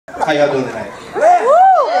How y'all doing tonight? Y'all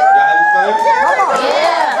having fun?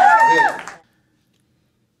 Yeah.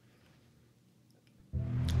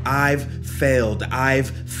 I've failed,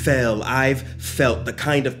 I've felt the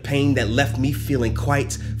kind of pain that left me feeling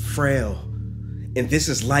quite frail. And this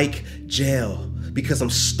is like jail, because I'm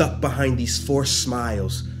stuck behind these forced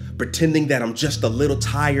smiles, pretending that I'm just a little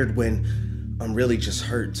tired when I'm really just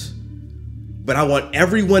hurt. But I want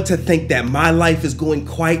everyone to think that my life is going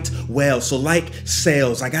quite well. So like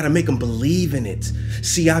sales, I gotta make them believe in it.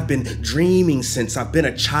 See, I've been dreaming since I've been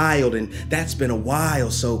a child, and that's been a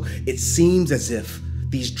while. So it seems as if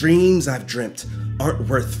these dreams I've dreamt aren't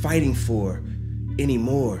worth fighting for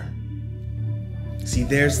anymore. See,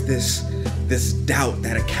 there's this doubt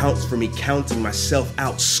that accounts for me counting myself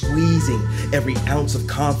out, squeezing every ounce of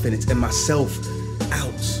confidence in myself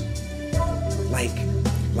out.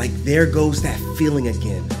 Like there goes that feeling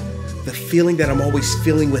again. The feeling that I'm always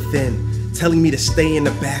feeling within, telling me to stay in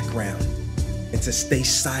the background and to stay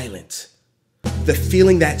silent. The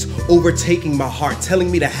feeling that's overtaking my heart, telling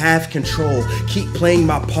me to have control, keep playing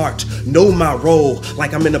my part, know my role,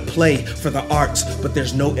 like I'm in a play for the arts, but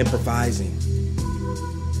there's no improvising.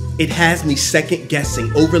 It has me second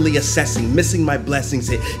guessing, overly assessing, missing my blessings.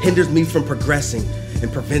 It hinders me from progressing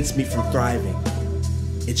and prevents me from thriving.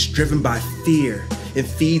 It's driven by fear and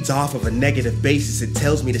feeds off of a negative basis. It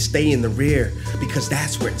tells me to stay in the rear because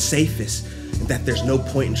that's where it's safest and that there's no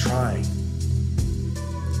point in trying.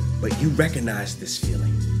 But you recognize this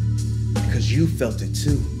feeling because you felt it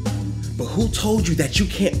too. But who told you that you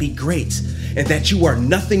can't be great and that you are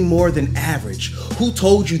nothing more than average? Who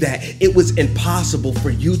told you that it was impossible for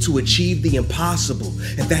you to achieve the impossible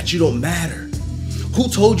and that you don't matter? Who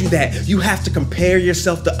told you that you have to compare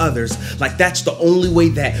yourself to others like that's the only way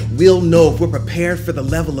that we'll know if we're prepared for the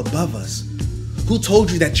level above us? Who told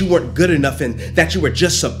you that you weren't good enough and that you were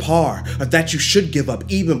just subpar, or that you should give up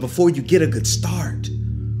even before you get a good start?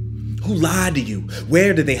 Who lied to you?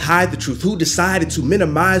 Where did they hide the truth? Who decided to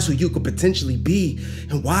minimize who you could potentially be?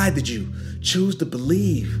 And why did you choose to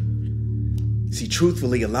believe? See,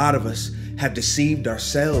 truthfully, a lot of us have deceived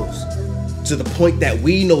ourselves to the point that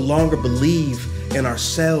we no longer believe in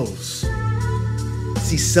ourselves.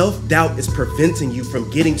 See, self-doubt is preventing you from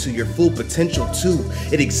getting to your full potential too.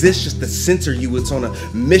 It exists just to censor you. It's on a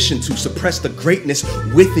mission to suppress the greatness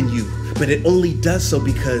within you, but it only does so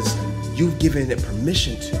because you've given it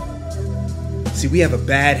permission to. See, we have a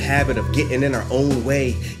bad habit of getting in our own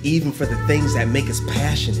way, even for the things that make us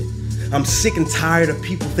passionate. I'm sick and tired of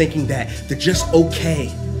people thinking that they're just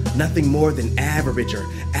okay, nothing more than average or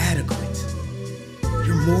adequate.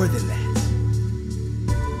 You're more than that.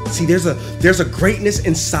 See, there's a greatness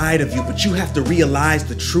inside of you, but you have to realize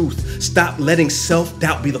the truth. Stop letting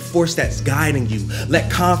self-doubt be the force that's guiding you.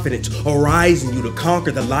 Let confidence arise in you to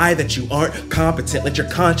conquer the lie that you aren't competent. Let your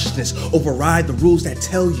consciousness override the rules that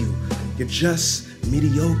tell you you're just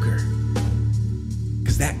mediocre.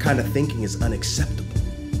 Because that kind of thinking is unacceptable.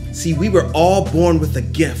 See, we were all born with a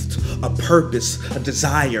gift, a purpose, a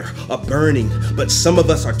desire, a burning, but some of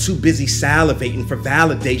us are too busy salivating for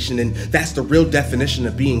validation, and that's the real definition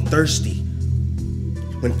of being thirsty.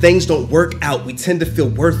 When things don't work out, we tend to feel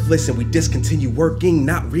worthless and we discontinue working,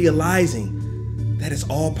 not realizing that it's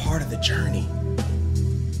all part of the journey.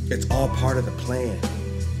 It's all part of the plan.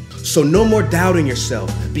 So no more doubting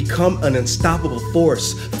yourself. Become an unstoppable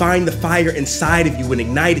force. Find the fire inside of you and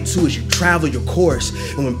ignite it too as you travel your course.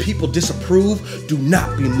 And when people disapprove, do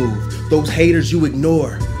not be moved. Those haters you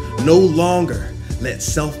ignore. No longer let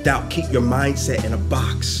self-doubt keep your mindset in a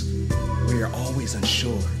box where you're always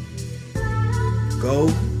unsure. Go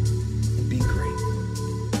and be great.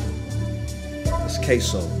 It's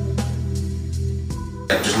Queso.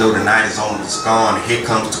 Just know the night is almost gone. Here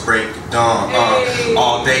comes the break of dawn.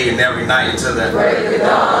 All day and every night until the break of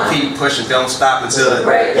dawn. Keep pushing, don't stop until the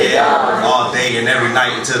break of dawn. All day and every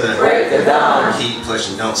night until the break of dawn. Keep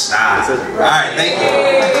pushing, don't stop. All right, thank you.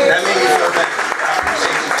 That made me feel better.